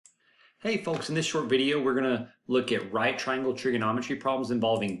Hey folks, in this short video we're going to look at right triangle trigonometry problems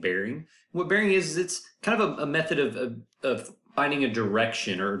involving bearing. What bearing is it's kind of a method of finding a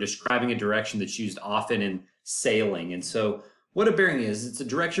direction or describing a direction that's used often in sailing. And so what a bearing is, it's a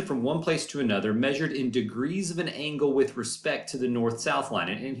direction from one place to another measured in degrees of an angle with respect to the north-south line.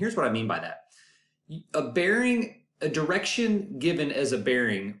 And here's what I mean by that. A bearing, a direction given as a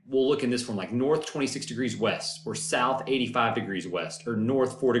bearing will look in this form, like north 26 degrees west, or south 85 degrees west, or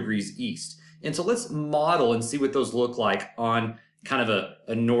north 4 degrees east. And so let's model and see what those look like on kind of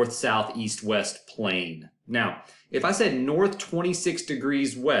a north, south, east, west plane. Now, if I said north 26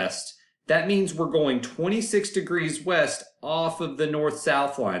 degrees west, that means we're going 26 degrees west off of the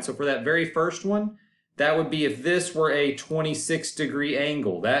north-south line. So for that very first one, that would be if this were a 26-degree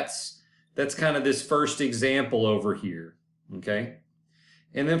angle. That's kind of this first example over here, okay?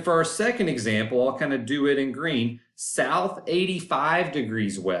 And then for our second example, I'll kind of do it in green, south 85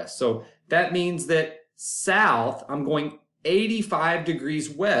 degrees west. So that means that south, I'm going 85 degrees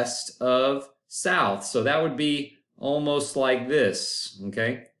west of south. So that would be almost like this,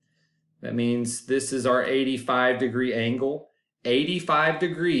 okay? That means this is our 85-degree angle, 85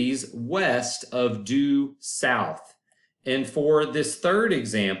 degrees west of due south. And for this third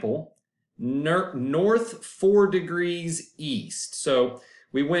example, north 4 degrees east. So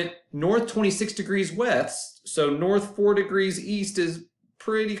we went north 26 degrees west, so north 4 degrees east is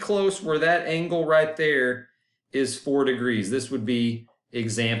pretty close where that angle right there is 4 degrees. This would be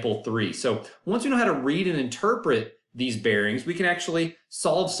example 3. So once we know how to read and interpret these bearings, we can actually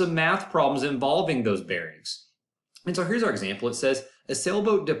solve some math problems involving those bearings. And so here's our example. It says, a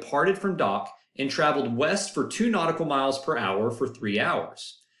sailboat departed from dock and traveled west for 2 nautical miles per hour for 3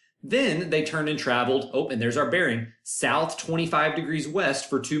 hours. Then they turned and traveled, oh, and there's our bearing, south 25 degrees west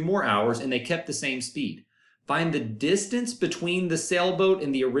for 2 more hours, and they kept the same speed. Find the distance between the sailboat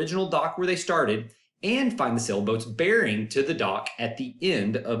and the original dock where they started, and find the sailboat's bearing to the dock at the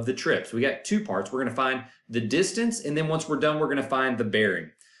end of the trip. So we got 2 parts. We're going to find the distance, and then once we're done, we're going to find the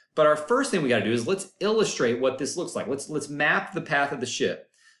bearing. But our first thing we got to do is let's illustrate what this looks like. Let's map the path of the ship.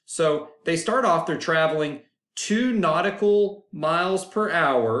 So they start off, they're traveling 2 nautical miles per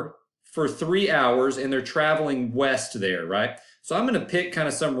hour for 3 hours, and they're traveling west there, right? So I'm going to pick kind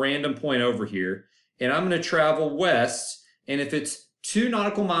of some random point over here, and I'm going to travel west, and if it's 2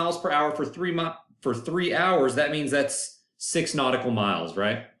 nautical miles per hour for 3 hours, that means that's 6 nautical miles,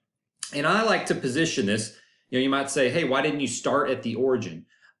 right? And I like to position this, you might say, hey, why didn't you start at the origin?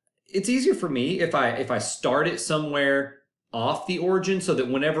 It's easier for me if I start it somewhere off the origin so that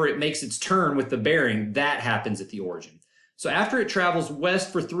whenever it makes its turn with the bearing, that happens at the origin. So after it travels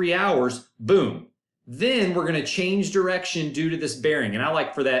west for 3 hours, boom. Then we're going to change direction due to this bearing. And I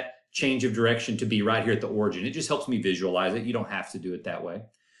like for that change of direction to be right here at the origin. It just helps me visualize it. You don't have to do it that way.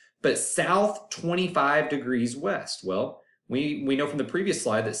 But south 25 degrees west. Well, we know from the previous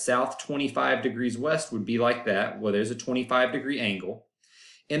slide that south 25 degrees west would be like that. Well, there's a 25-degree angle.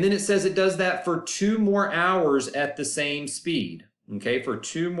 And then it says it does that for 2 more hours at the same speed. Okay, for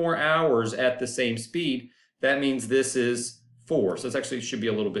 2 more hours at the same speed, that means this is 4. So it's actually should be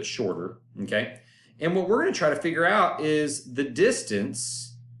a little bit shorter. Okay, and what we're going to try to figure out is the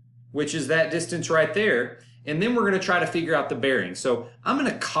distance, which is that distance right there. And then we're going to try to figure out the bearing. So I'm going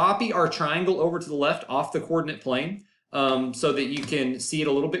to copy our triangle over to the left off the coordinate plane so that you can see it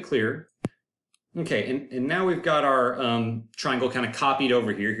a little bit clearer. Okay, and now we've got our triangle kind of copied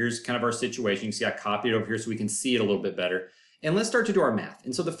over here. Here's kind of our situation. You can see I copied it over here so we can see it a little bit better. And let's start to do our math.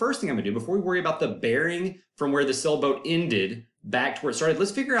 And so the first thing I'm going to do, before we worry about the bearing from where the sailboat ended back to where it started,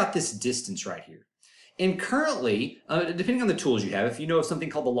 let's figure out this distance right here. And currently, depending on the tools you have, if you know of something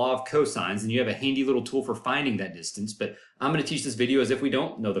called the law of cosines, then you have a handy little tool for finding that distance. But I'm going to teach this video as if we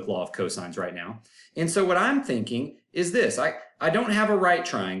don't know the law of cosines right now. And so what I'm thinking is this. I don't have a right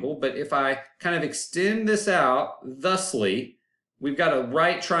triangle, but if I kind of extend this out thusly, we've got a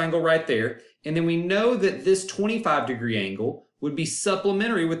right triangle right there. And then we know that this 25-degree angle would be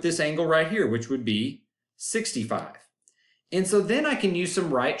supplementary with this angle right here, which would be 65. And so then I can use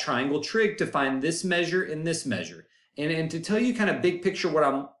some right triangle trig to find this measure and this measure. And to tell you kind of big picture what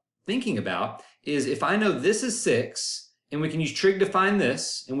I'm thinking about is if I know this is 6, and we can use trig to find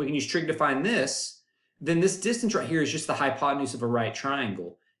this, and we can use trig to find this, then this distance right here is just the hypotenuse of a right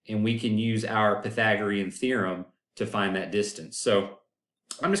triangle. And we can use our Pythagorean theorem to find that distance. So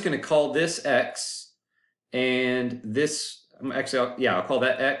I'm just going to call this x, and this, I'll call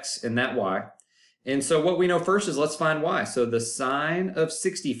that x and that y. And so what we know first is let's find y. So the sine of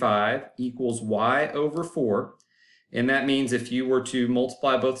 65 equals y over 4. And that means if you were to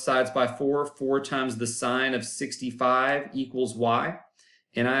multiply both sides by 4, 4 times the sine of 65 equals y.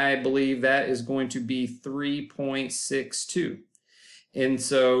 and I believe that is going to be 3.62. And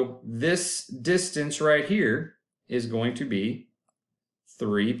so this distance right here is going to be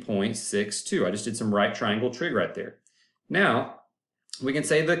 3.62. I just did some right triangle trig right there. Now, we can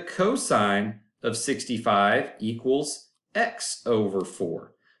say the cosine of 65 equals x over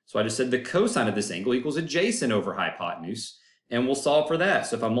 4. So I just said the cosine of this angle equals adjacent over hypotenuse, and we'll solve for that.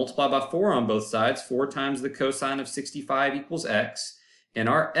 So if I multiply by 4 on both sides, 4 times the cosine of 65 equals x, and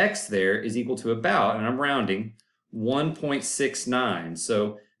our x there is equal to about, and I'm rounding, 1.69.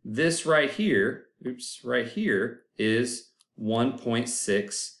 So this right here, right here is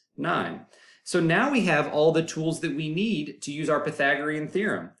 1.69. So now we have all the tools that we need to use our Pythagorean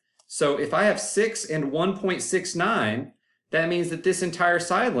theorem. So if I have 6 and 1.69, that means that this entire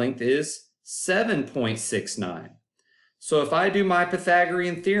side length is 7.69. So if I do my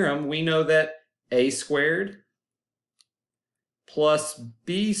Pythagorean theorem, we know that a squared plus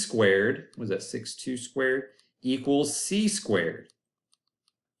b squared, was that 6,2 squared, equals c squared.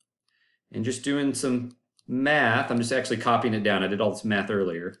 And just doing some math, I'm just actually copying it down. I did all this math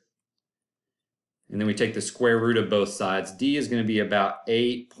earlier. And then we take the square root of both sides. D is going to be about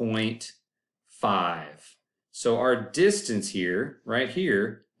 8.5. So our distance here, right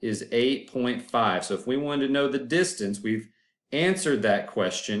here, is 8.5. So if we wanted to know the distance, we've answered that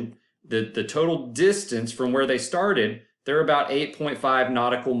question. The total distance from where they started, they're about 8.5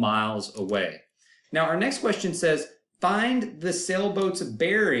 nautical miles away. Now our next question says, find the sailboat's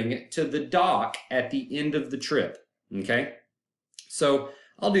bearing to the dock at the end of the trip. Okay? So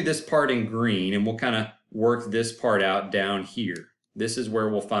I'll do this part in green, and we'll kind of work this part out down here. This is where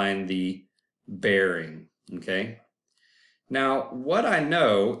we'll find the bearing, okay? Now, what I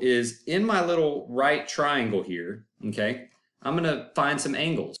know is in my little right triangle here, okay, I'm going to find some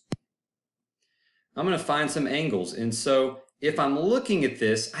angles. And so if I'm looking at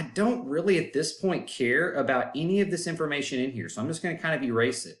this, I don't really at this point care about any of this information in here. So I'm just going to kind of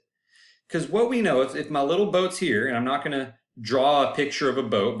erase it. Because what we know, if my little boat's here, and I'm not going to draw a picture of a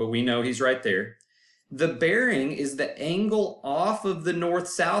boat, but we know he's right there. The bearing is the angle off of the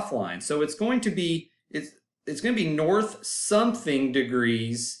north-south line. So it's going to be north something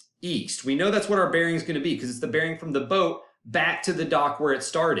degrees east. We know that's what our bearing is going to be because it's the bearing from the boat back to the dock where it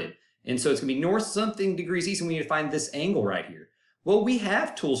started. And so it's going to be north something degrees east, and we need to find this angle right here. Well, we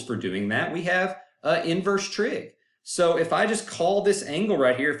have tools for doing that. We have inverse trig. So if I just call this angle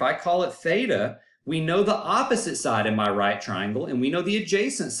right here, if I call it theta, we know the opposite side in my right triangle, and we know the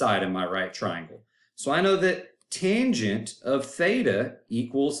adjacent side in my right triangle. So I know that tangent of theta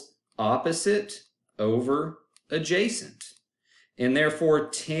equals opposite over adjacent. And therefore,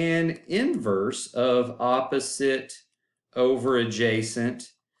 tan inverse of opposite over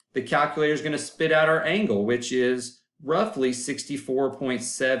adjacent, the calculator is going to spit out our angle, which is roughly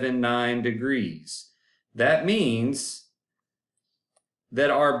 64.79 degrees. That means that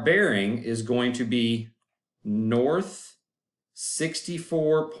our bearing is going to be north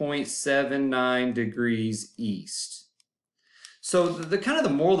 64.79 degrees east. So the kind of the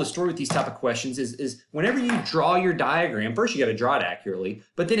moral of the story with these type of questions is whenever you draw your diagram, first you got to draw it accurately,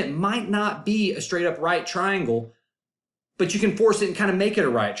 but then it might not be a straight up right triangle, but you can force it and kind of make it a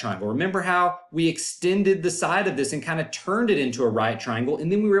right triangle. Remember how we extended the side of this and kind of turned it into a right triangle,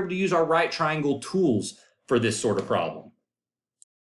 and then we were able to use our right triangle tools for this sort of problem.